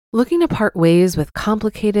Looking to part ways with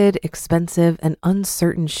complicated, expensive, and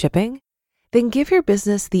uncertain shipping? Then give your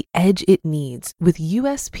business the edge it needs with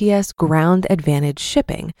USPS Ground Advantage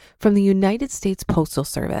shipping from the United States Postal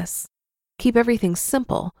Service. Keep everything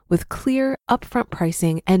simple with clear, upfront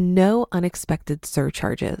pricing and no unexpected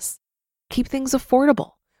surcharges. Keep things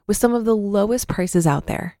affordable with some of the lowest prices out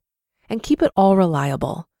there. And keep it all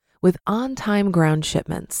reliable with on-time ground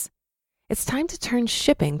shipments. It's time to turn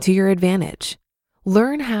shipping to your advantage.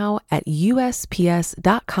 Learn how at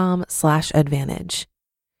USPS.com/advantage.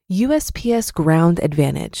 USPS Ground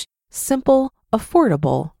Advantage. Simple,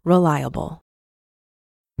 affordable, reliable.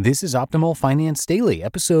 This is Optimal Finance Daily,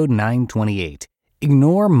 episode 928.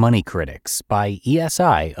 Ignore Money Critics by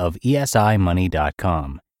ESI of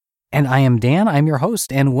esimoney.com. And I am Dan, I'm your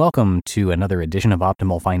host, and welcome to another edition of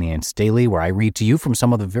Optimal Finance Daily, where I read to you from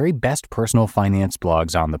some of the very best personal finance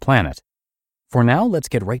blogs on the planet. For now, let's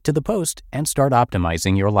get right to the post and start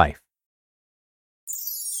optimizing your life.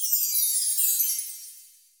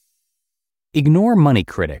 Ignore Money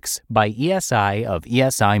Critics by ESI of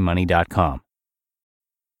esimoney.com.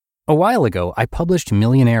 A while ago, I published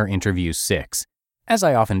Millionaire Interview 6. As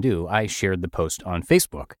I often do, I shared the post on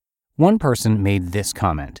Facebook. One person made this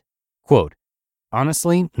comment, quote,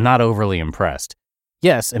 "Honestly, not overly impressed.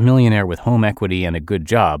 Yes, a millionaire with home equity and a good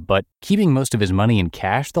job, but keeping most of his money in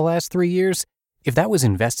cash the last 3 years? If that was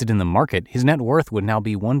invested in the market, his net worth would now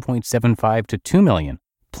be 1.75 to 2 million,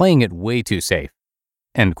 playing it way too safe."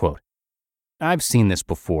 End quote. I've seen this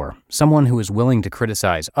before. Someone who is willing to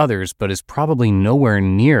criticize others but is probably nowhere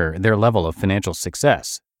near their level of financial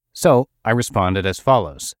success. So I responded as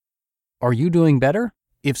follows. "Are you doing better?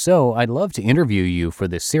 If so, I'd love to interview you for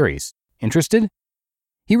this series. Interested?"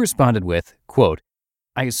 He responded with, quote,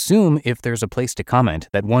 "I assume if there's a place to comment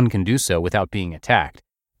that one can do so without being attacked.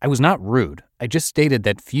 I was not rude. I just stated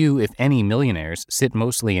that few, if any, millionaires sit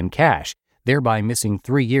mostly in cash, thereby missing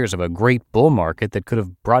 3 years of a great bull market that could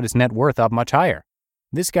have brought his net worth up much higher.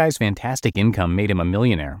 This guy's fantastic income made him a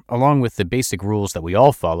millionaire, along with the basic rules that we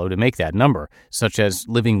all follow to make that number, such as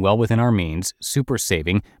living well within our means, super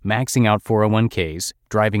saving, maxing out 401ks,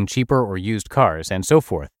 driving cheaper or used cars, and so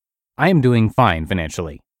forth. I am doing fine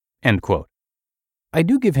financially." End quote. I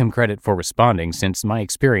do give him credit for responding, since my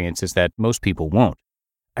experience is that most people won't.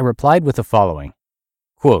 I replied with the following,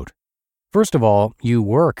 quote, "First of all, you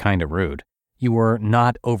were kind of rude. You were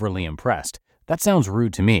not overly impressed. That sounds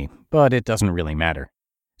rude to me, but it doesn't really matter.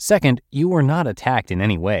 Second, you were not attacked in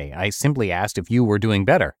any way. I simply asked if you were doing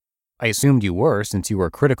better. I assumed you were, since you were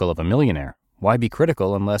critical of a millionaire. Why be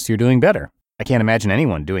critical unless you're doing better? I can't imagine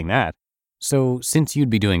anyone doing that. So since you'd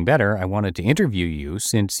be doing better, I wanted to interview you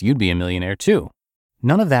since you'd be a millionaire too.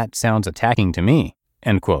 None of that sounds attacking to me."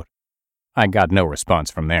 End quote. I got no response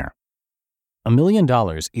from there. $1 million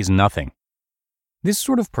is nothing. This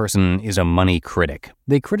sort of person is a money critic.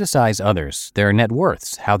 They criticize others, their net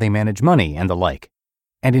worths, how they manage money, and the like.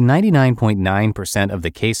 And in 99.9% of the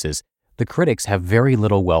cases, the critics have very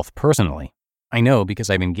little wealth personally. I know because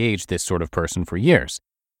I've engaged this sort of person for years.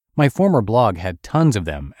 My former blog had tons of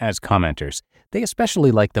them as commenters. They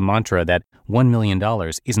especially like the mantra that $1 million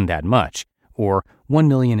isn't that much, or 1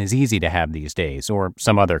 million is easy to have these days, or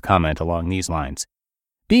some other comment along these lines.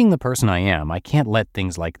 Being the person I am, I can't let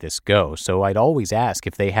things like this go, so I'd always ask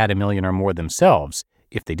if they had $1 million or more themselves.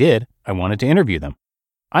 If they did, I wanted to interview them.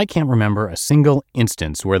 I can't remember a single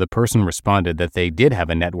instance where the person responded that they did have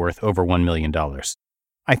a net worth over $1 million.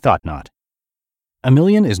 I thought not. $1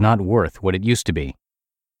 million is not worth what it used to be.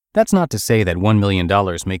 That's not to say that $1 million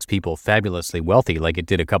makes people fabulously wealthy like it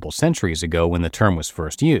did a couple centuries ago when the term was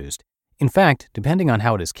first used. In fact, depending on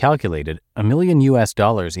how it is calculated, $1 million in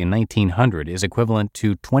 1900 is equivalent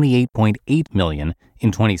to 28.8 million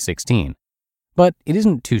in 2016. But it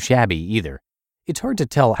isn't too shabby either. It's hard to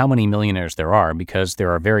tell how many millionaires there are because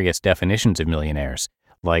there are various definitions of millionaires,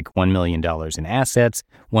 like $1 million in assets,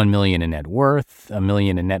 $1 million in net worth, $1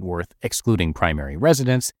 million in net worth excluding primary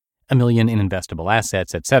residence, $1 million in investable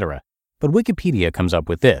assets, etc. But Wikipedia comes up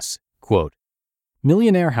with this, quote,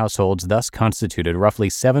 "Millionaire households thus constituted roughly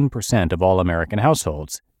 7% of all American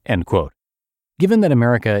households," end quote. Given that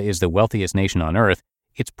America is the wealthiest nation on earth,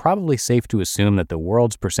 it's probably safe to assume that the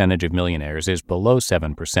world's percentage of millionaires is below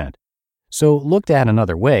 7%. So looked at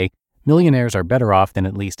another way, millionaires are better off than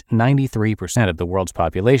at least 93% of the world's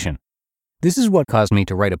population. This is what caused me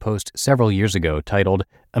to write a post several years ago titled,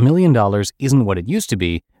 "$1 million isn't what it used to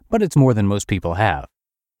be, but it's more than most people have."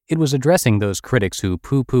 It was addressing those critics who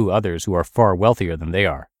poo-poo others who are far wealthier than they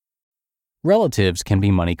are. Relatives can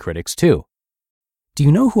be money critics too. Do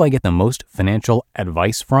you know who I get the most financial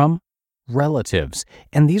advice from? Relatives.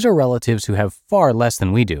 And these are relatives who have far less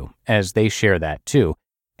than we do, as they share that too.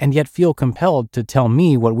 and yet feel compelled to tell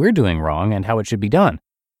me what we're doing wrong and how it should be done.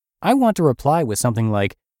 I want to reply with something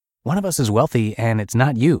like, "One of us is wealthy and it's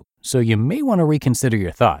not you, so you may want to reconsider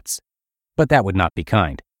your thoughts." But that would not be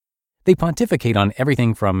kind. They pontificate on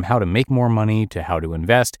everything from how to make more money to how to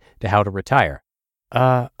invest to how to retire.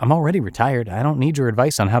 I'm already retired. I don't need your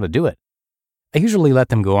advice on how to do it. I usually let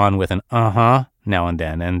them go on with an uh-huh now and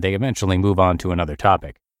then, and they eventually move on to another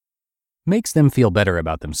topic. Makes them feel better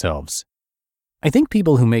about themselves. I think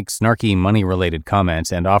people who make snarky money-related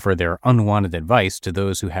comments and offer their unwanted advice to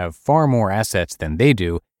those who have far more assets than they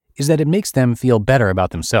do is that it makes them feel better about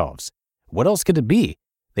themselves. What else could it be?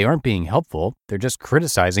 They aren't being helpful, they're just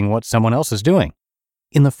criticizing what someone else is doing.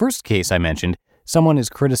 In the first case I mentioned, someone is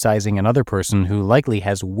criticizing another person who likely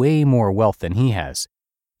has way more wealth than he has.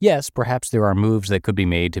 Yes, perhaps there are moves that could be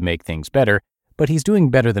made to make things better, but he's doing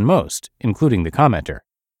better than most, including the commenter.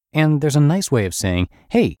 And there's a nice way of saying,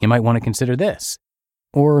 hey, you might want to consider this.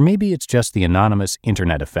 Or maybe it's just the anonymous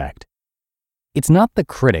internet effect. It's not the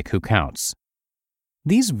critic who counts.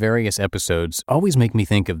 These various episodes always make me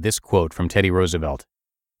think of this quote from Teddy Roosevelt.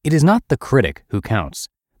 It is not the critic who counts,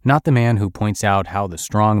 not the man who points out how the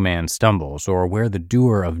strong man stumbles or where the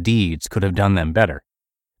doer of deeds could have done them better.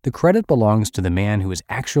 The credit belongs to the man who is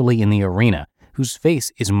actually in the arena, whose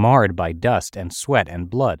face is marred by dust and sweat and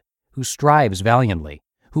blood, who strives valiantly,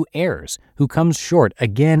 who errs, who comes short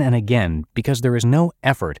again and again because there is no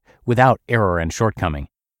effort without error and shortcoming,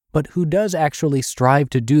 but who does actually strive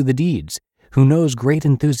to do the deeds, who knows great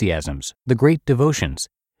enthusiasms, the great devotions,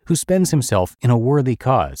 who spends himself in a worthy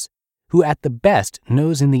cause, who at the best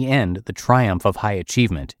knows in the end the triumph of high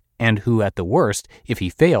achievement, and who at the worst, if he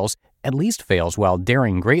fails, at least fails while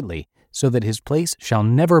daring greatly, so that his place shall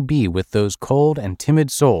never be with those cold and timid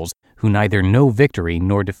souls who neither know victory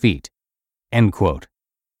nor defeat. End quote.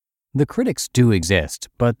 The critics do exist,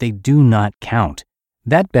 but they do not count.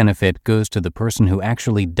 That benefit goes to the person who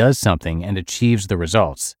actually does something and achieves the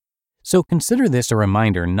results. So consider this a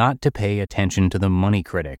reminder not to pay attention to the money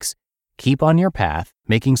critics. Keep on your path,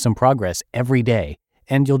 making some progress every day,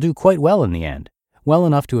 and you'll do quite well in the end. Well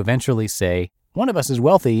enough to eventually say, one of us is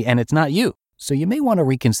wealthy and it's not you, so you may want to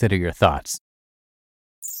reconsider your thoughts.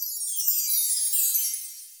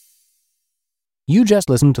 You just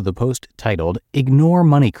listened to the post titled Ignore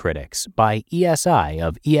Money Critics by ESI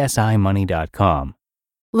of esimoney.com.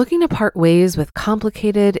 Looking to part ways with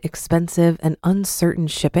complicated, expensive, and uncertain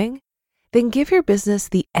shipping? Then give your business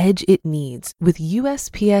the edge it needs with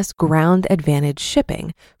USPS Ground Advantage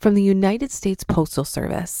shipping from the United States Postal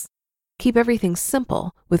Service. Keep everything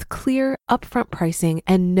simple with clear, upfront pricing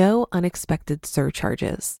and no unexpected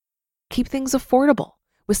surcharges. Keep things affordable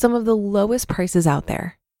with some of the lowest prices out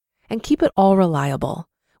there. And keep it all reliable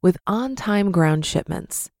with on-time ground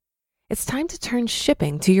shipments. It's time to turn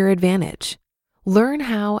shipping to your advantage. Learn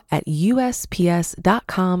how at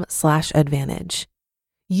USPS.com/advantage.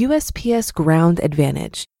 USPS Ground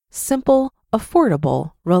Advantage. Simple,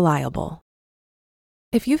 affordable, reliable.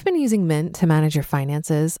 If you've been using Mint to manage your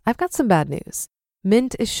finances, I've got some bad news.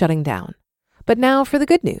 Mint is shutting down. But now for the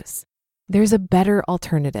good news. There's a better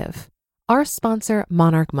alternative. Our sponsor,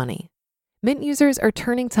 Monarch Money. Mint users are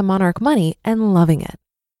turning to Monarch Money and loving it.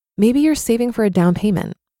 Maybe you're saving for a down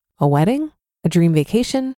payment, a wedding, a dream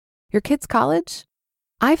vacation, your kids' college.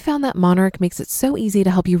 I've found that Monarch makes it so easy to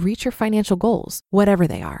help you reach your financial goals, whatever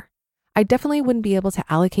they are. I definitely wouldn't be able to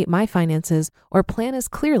allocate my finances or plan as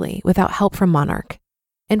clearly without help from Monarch.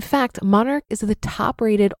 In fact, Monarch is the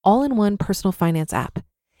top-rated all-in-one personal finance app.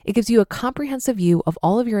 It gives you a comprehensive view of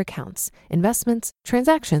all of your accounts, investments,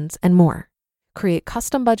 transactions, and more. Create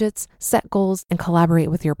custom budgets, set goals, and collaborate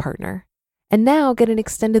with your partner. And now get an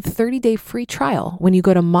extended 30-day free trial when you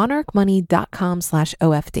go to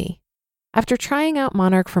monarchmoney.com/OFD. After trying out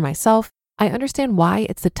Monarch for myself, I understand why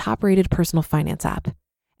it's the top-rated personal finance app.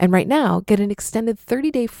 And right now, get an extended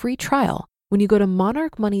 30-day free trial when you go to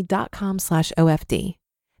monarchmoney.com/OFD.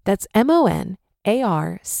 That's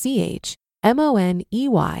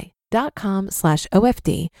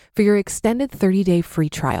monarchmoney.com/OFD for your extended 30-day free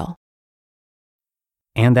trial.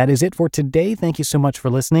 And that is it for today. Thank you so much for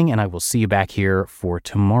listening, and I will see you back here for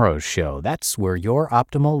tomorrow's show. That's where your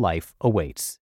optimal life awaits.